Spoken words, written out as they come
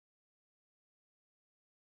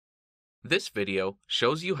This video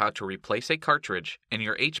shows you how to replace a cartridge in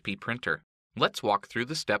your HP printer. Let's walk through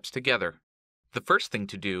the steps together. The first thing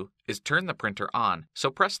to do is turn the printer on,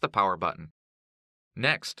 so press the power button.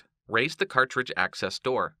 Next, raise the cartridge access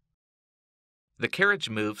door. The carriage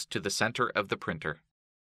moves to the center of the printer.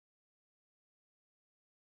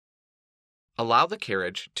 Allow the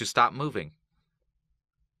carriage to stop moving.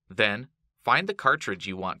 Then, find the cartridge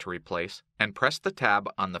you want to replace and press the tab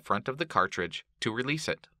on the front of the cartridge to release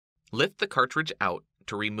it. Lift the cartridge out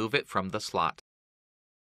to remove it from the slot.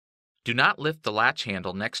 Do not lift the latch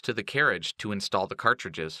handle next to the carriage to install the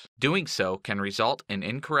cartridges. Doing so can result in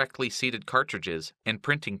incorrectly seated cartridges and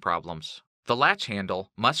printing problems. The latch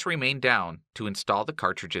handle must remain down to install the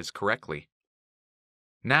cartridges correctly.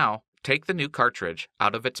 Now, take the new cartridge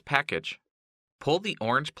out of its package. Pull the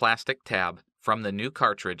orange plastic tab from the new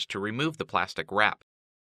cartridge to remove the plastic wrap.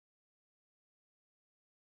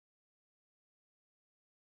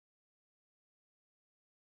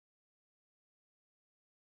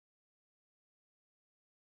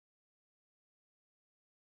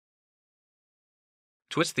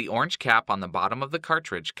 Twist the orange cap on the bottom of the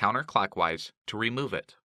cartridge counterclockwise to remove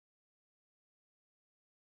it.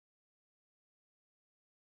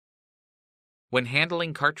 When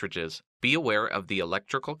handling cartridges, be aware of the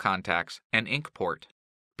electrical contacts and ink port.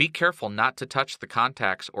 Be careful not to touch the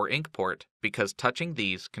contacts or ink port because touching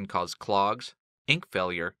these can cause clogs, ink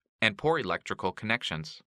failure, and poor electrical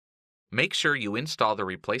connections. Make sure you install the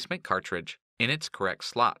replacement cartridge in its correct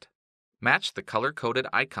slot. Match the color-coded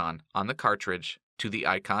icon on the cartridge to the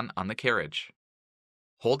icon on the carriage.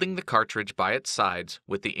 Holding the cartridge by its sides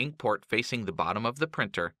with the ink port facing the bottom of the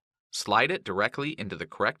printer, slide it directly into the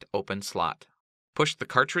correct open slot. Push the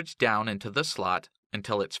cartridge down into the slot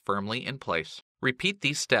until it's firmly in place. Repeat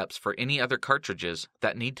these steps for any other cartridges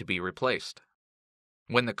that need to be replaced.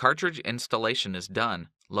 When the cartridge installation is done,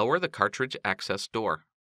 lower the cartridge access door.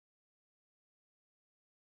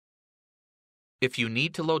 If you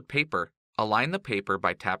need to load paper, align the paper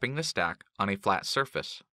by tapping the stack on a flat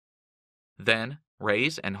surface. Then,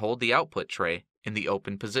 raise and hold the output tray in the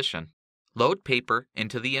open position. Load paper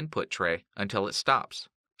into the input tray until it stops.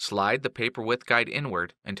 Slide the paper width guide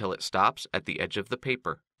inward until it stops at the edge of the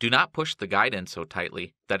paper. Do not push the guide in so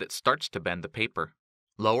tightly that it starts to bend the paper.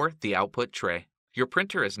 Lower the output tray. Your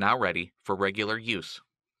printer is now ready for regular use.